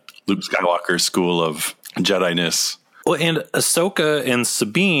the Luke Skywalker School of Jedi-ness? Well, and Ahsoka and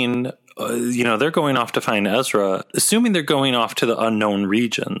Sabine, they're going off to find Ezra, assuming they're going off to the unknown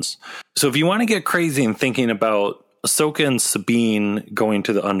regions. So if you want to get crazy and thinking about Ahsoka and Sabine going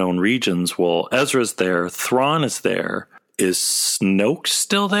to the unknown regions, well, Ezra's there, Thrawn is there. Is Snoke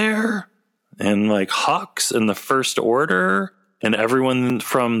still there? And like Hux and the First Order and everyone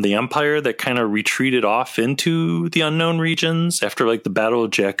from the Empire that kind of retreated off into the unknown regions after like the Battle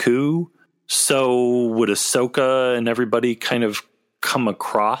of Jakku. So would Ahsoka and everybody kind of come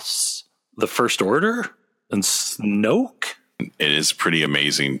across the First Order and Snoke? It is pretty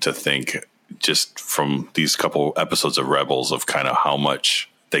amazing to think just from these couple episodes of Rebels of kind of how much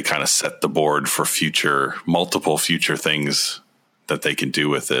they kind of set the board for multiple future things that they can do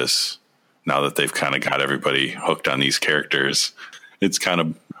with this. Now that they've kind of got everybody hooked on these characters, it's kind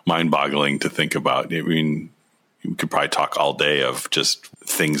of mind-boggling to think about. I mean, you could probably talk all day of just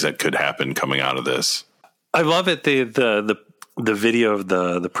things that could happen coming out of this. I love it. The video of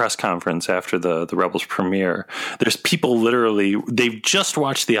the press conference after the Rebels premiere. There's people literally, they've just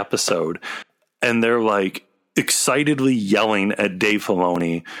watched the episode and they're like excitedly yelling at Dave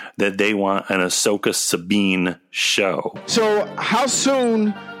Filoni that they want an Ahsoka Sabine show. So how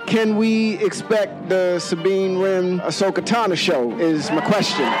soon can we expect the Sabine Wren Ahsoka Tano show is my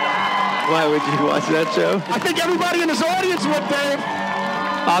question. Why would you watch that show? I think everybody in this audience would, Dave.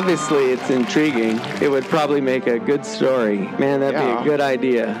 Obviously, it's intriguing. It would probably make a good story. Man, that'd be a good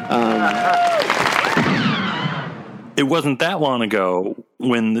idea. It wasn't that long ago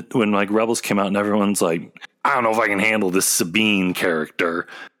when like Rebels came out and everyone's like, I don't know if I can handle this Sabine character.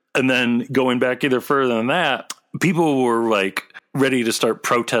 And then going back either further than that, people were like ready to start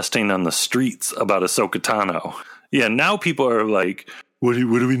protesting on the streets about Ahsoka Tano. Yeah, now people are like, what do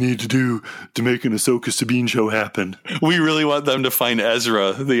we need to do to make an Ahsoka Sabine show happen? We really want them to find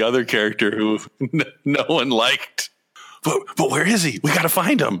Ezra, the other character who no one liked. But where is he? We got to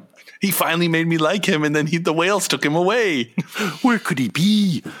find him. He finally made me like him, and then the whales took him away. Where could he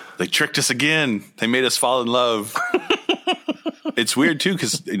be? They tricked us again. They made us fall in love. It's weird, too,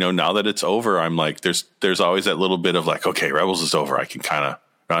 because, now that it's over, I'm like, there's always that little bit of like, okay, Rebels is over. I can kind of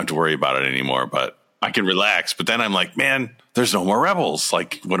don't have to worry about it anymore, but I can relax. But then I'm like, man, there's no more Rebels.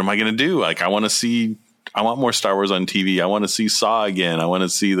 Like, what am I going to do? Like, I want more Star Wars on TV. I want to see Saw again. I want to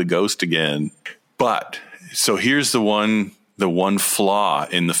see the Ghost again. But so here's the one flaw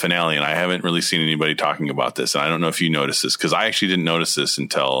in the finale, and I haven't really seen anybody talking about this. And I don't know if you noticed this, because I actually didn't notice this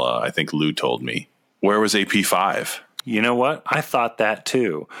until I think Lou told me. Where was AP5? You know what? I thought that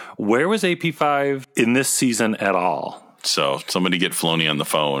too. Where was AP5 in this season at all? So somebody get Filoni on the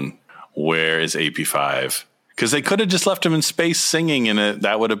phone. Where is AP5? Because they could have just left him in space singing, and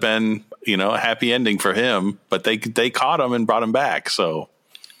that would have been, a happy ending for him. But they caught him and brought him back. So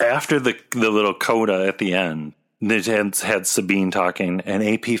after the little coda at the end, they had Sabine talking, and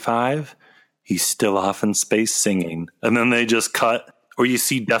AP5, he's still off in space singing. And then they just cut, or you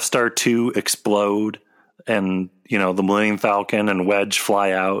see Death Star 2 explode, and the Millennium Falcon and Wedge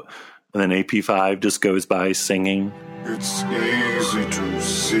fly out, and then AP5 just goes by singing. It's easy to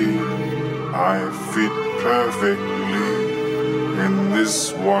see I fit perfectly in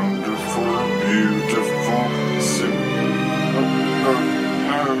this wonderful, beautiful suit.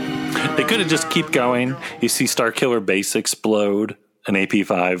 They could have just keep going. You see Starkiller Base explode, and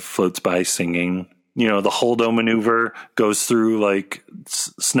AP5 floats by singing. The Holdo maneuver goes through like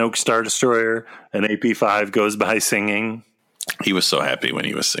Snoke Star Destroyer, and AP5 goes by singing. He was so happy when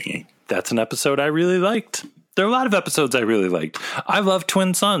he was singing. That's an episode I really liked. There are a lot of episodes I really liked. I love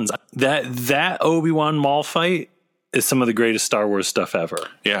Twin Suns. That Obi-Wan Maul fight is some of the greatest Star Wars stuff ever.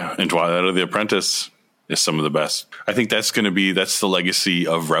 Yeah, and Twilight of the Apprentice is some of the best. I think that's the legacy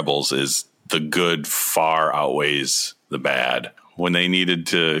of Rebels, is the good far outweighs the bad. When they needed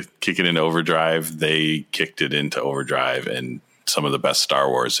to kick it into overdrive, they kicked it into overdrive, and some of the best Star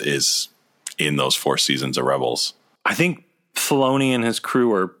Wars is in those 4 seasons of Rebels. I think Filoni and his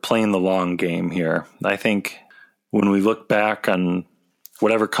crew are playing the long game here. I think when we look back on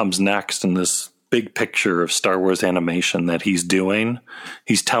whatever comes next in this big picture of Star Wars animation that he's doing,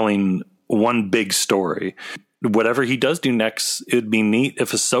 he's telling one big story. Whatever he does do next, it'd be neat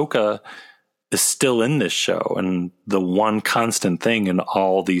if Ahsoka is still in this show. And the one constant thing in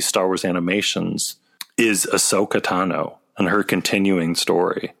all these Star Wars animations is Ahsoka Tano and her continuing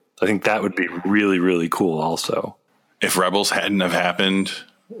story. I think that would be really, really cool also. If Rebels hadn't have happened,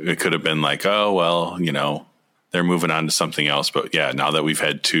 it could have been like, oh, well, they're moving on to something else. But yeah, now that we've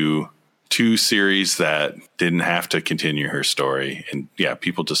had two series that didn't have to continue her story, and yeah,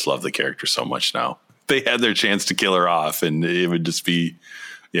 people just love the character so much now. They had their chance to kill her off, and it would just be,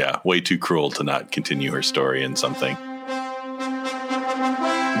 way too cruel to not continue her story in something.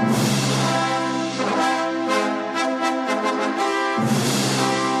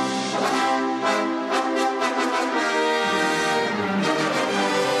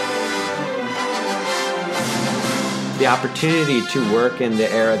 The opportunity to work in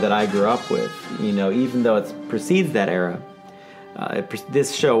the era that I grew up with, even though it precedes that era,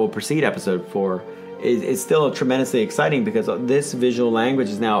 this show will precede episode 4, is still tremendously exciting because this visual language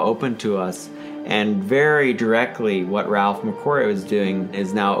is now open to us, and very directly what Ralph McQuarrie was doing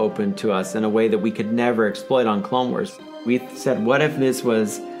is now open to us in a way that we could never exploit on Clone Wars. We said, what if this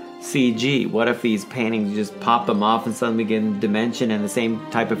was CG? What if these paintings just pop them off and suddenly get dimension and the same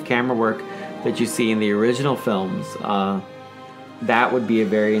type of camera work that you see in the original films? That would be a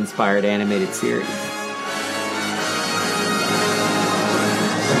very inspired animated series.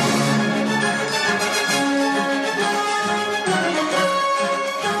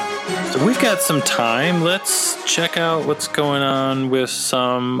 So we've got some time. Let's check out what's going on with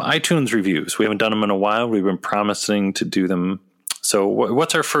some iTunes reviews. We haven't done them in a while. We've been promising to do them. So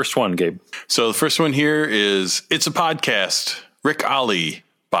what's our first one, Gabe? So the first one here is It's a Podcast, Rick Ollie,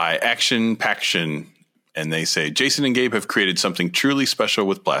 by Action Paction. And they say, Jason and Gabe have created something truly special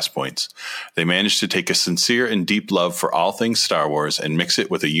with Blast Points. They managed to take a sincere and deep love for all things Star Wars and mix it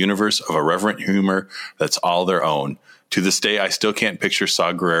with a universe of irreverent humor that's all their own. To this day, I still can't picture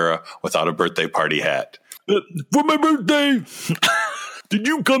Saw Gerrera without a birthday party hat. For my birthday, did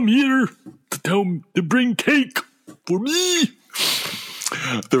you come here to bring cake for me?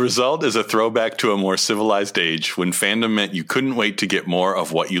 The result is a throwback to a more civilized age when fandom meant you couldn't wait to get more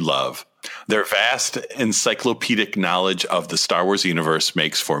of what you love. Their vast encyclopedic knowledge of the Star Wars universe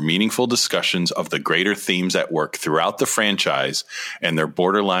makes for meaningful discussions of the greater themes at work throughout the franchise, and their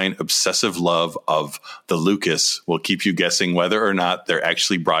borderline obsessive love of the Lucas will keep you guessing whether or not they're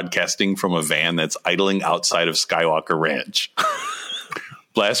actually broadcasting from a van that's idling outside of Skywalker Ranch.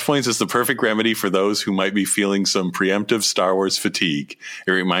 Blast Points is the perfect remedy for those who might be feeling some preemptive Star Wars fatigue.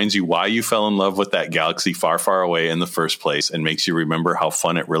 It reminds you why you fell in love with that galaxy far, far away in the first place and makes you remember how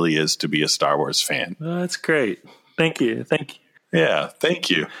fun it really is to be a Star Wars fan. Oh, that's great. Thank you. Yeah, thank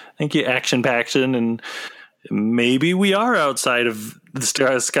you. Thank you, Action Paction. And maybe we are outside of the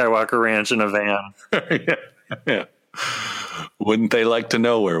Skywalker Ranch in a van. Yeah. Wouldn't they like to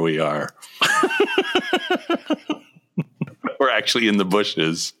know where we are? We're actually in the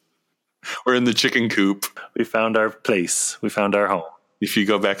bushes. We're in the chicken coop. We found our place. We found our home. If you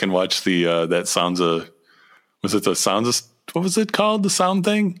go back and watch the that Sounds of, was it the Sounds of, what was it called? The sound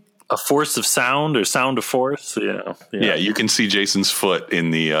thing? A Force of Sound or Sound of Force? Yeah, you can see Jason's foot in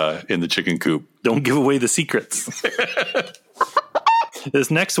the chicken coop. Don't give away the secrets.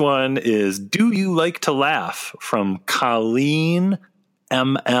 This next one is Do You Like to Laugh from Colleen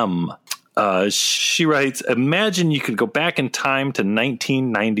MM. She writes, imagine you could go back in time to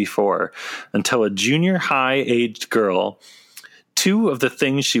 1994 until a junior high-aged girl, two of the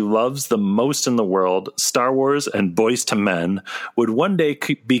things she loves the most in the world, Star Wars and Boys to Men, would one day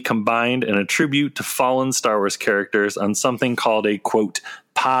be combined in a tribute to fallen Star Wars characters on something called a, quote,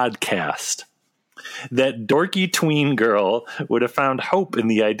 podcast. That dorky tween girl would have found hope in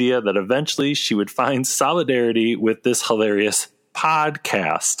the idea that eventually she would find solidarity with this hilarious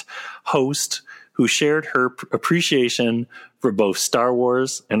podcast host who shared her appreciation for both Star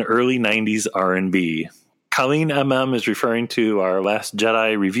Wars and early 90s R&B. Colleen MM is referring to our Last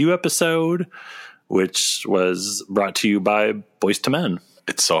Jedi review episode, which was brought to you by Boys to Men.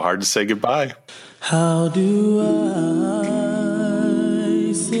 It's so hard to say goodbye. How do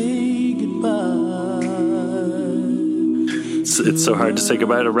I say goodbye? It's so hard to say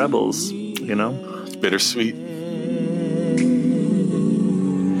goodbye to Rebels, you know? It's bittersweet.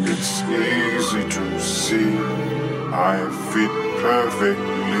 It's me. I fit perfectly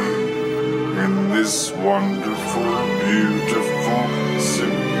in this wonderful, beautiful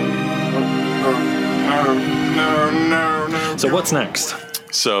no. So what's next?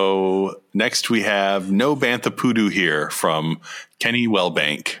 So next we have No Bantha Poodoo here from Kenny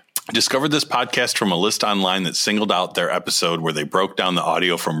Wellbank. I discovered this podcast from a list online that singled out their episode where they broke down the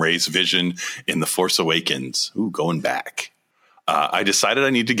audio from Rey's vision in The Force Awakens. Ooh, going back. I decided I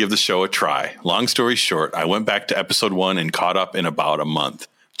need to give the show a try. Long story short, I went back to episode 1 and caught up in about a month.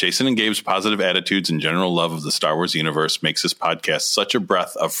 Jason and Gabe's positive attitudes and general love of the Star Wars universe makes this podcast such a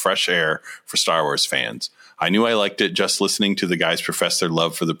breath of fresh air for Star Wars fans. I knew I liked it just listening to the guys profess their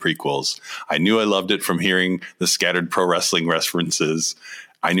love for the prequels. I knew I loved it from hearing the scattered pro wrestling references.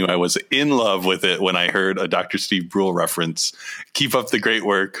 I knew I was in love with it when I heard a Dr. Steve Brule reference. Keep up the great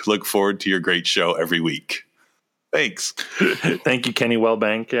work. Look forward to your great show every week. Thanks. Thank you, Kenny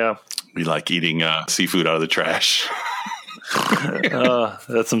Wellbank. Yeah. We like eating seafood out of the trash.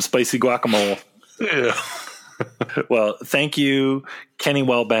 That's some spicy guacamole. Yeah. Well, thank you, Kenny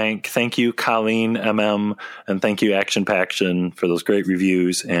Wellbank. Thank you, Colleen MM. And thank you, Action Paction, for those great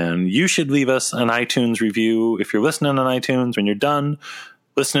reviews. And you should leave us an iTunes review. If you're listening on iTunes, when you're done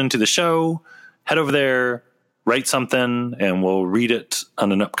listening to the show, head over there, write something, and we'll read it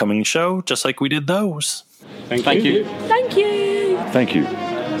on an upcoming show, just like we did those. Thank Thank you. you. Thank you. Thank you.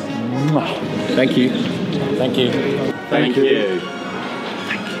 Thank you. Thank you. Thank you.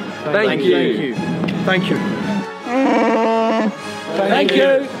 Thank you. Thank you.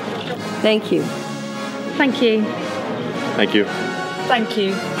 Thank you. Thank you. Thank you. Thank you. Thank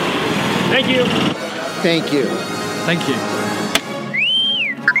you. Thank you. Thank you. Thank you.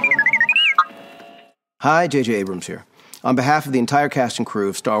 Hi, J.J. Abrams here. On behalf of the entire cast and crew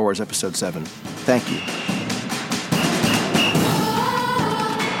of Star Wars Episode 7, thank you.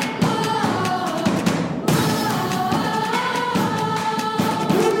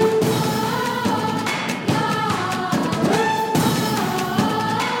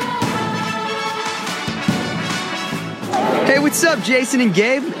 Hey, what's up, Jason and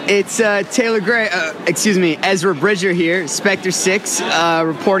Gabe? It's Ezra Bridger here, Spectre 6,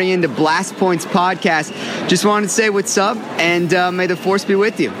 reporting into Blast Points podcast. Just wanted to say what's up, and may the Force be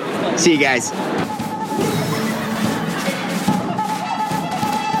with you. See you guys.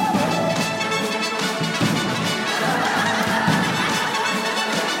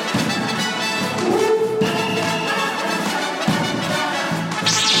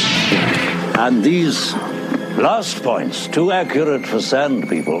 And these blast points, too accurate for sand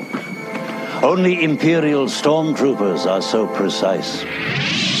people. Only Imperial stormtroopers are so precise.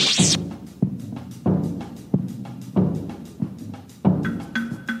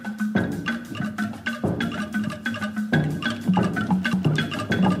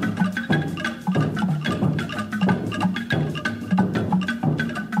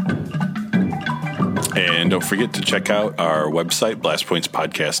 And don't forget to check out our website,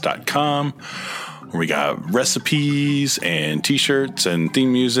 blastpointspodcast.com. We got recipes and t-shirts and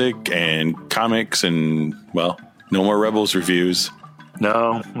theme music and comics and, well, no more Rebels reviews.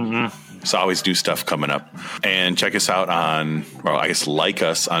 No. There's always new stuff coming up. And check us out on, well, I guess like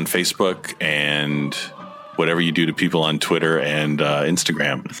us on Facebook and whatever you do to people on Twitter and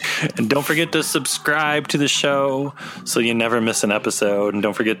Instagram. And don't forget to subscribe to the show so you never miss an episode. And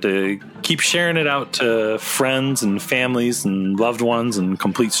don't forget to keep sharing it out to friends and families and loved ones and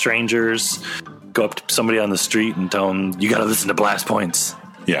complete strangers. Go up to somebody on the street and tell them, you got to listen to Blast Points.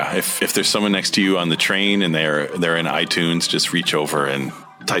 Yeah, if there's someone next to you on the train and they're in iTunes, just reach over and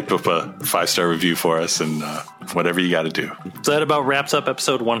type up a 5-star review for us and whatever you got to do. So that about wraps up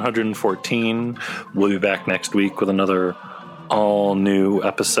episode 114. We'll be back next week with another all-new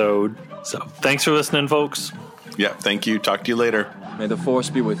episode. So thanks for listening, folks. Yeah, thank you. Talk to you later. May the Force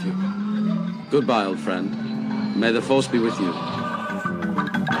be with you. Goodbye, old friend. May the Force be with you.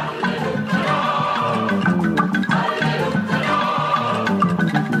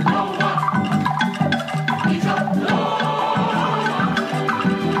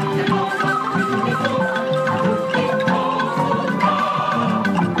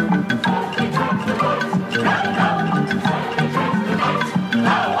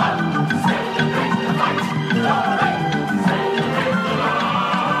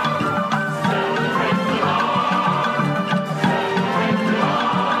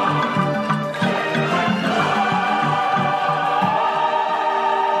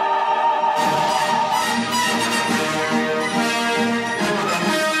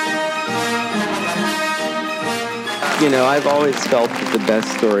 You know, I've always felt that the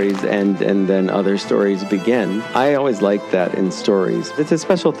best stories end and then other stories begin. I always like that in stories. It's a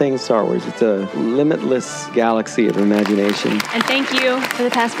special thing, Star Wars. It's a limitless galaxy of imagination. And thank you for the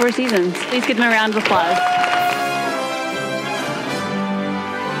past 4 seasons. Please give them a round of applause.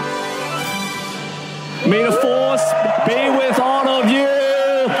 May the Force be with all of you.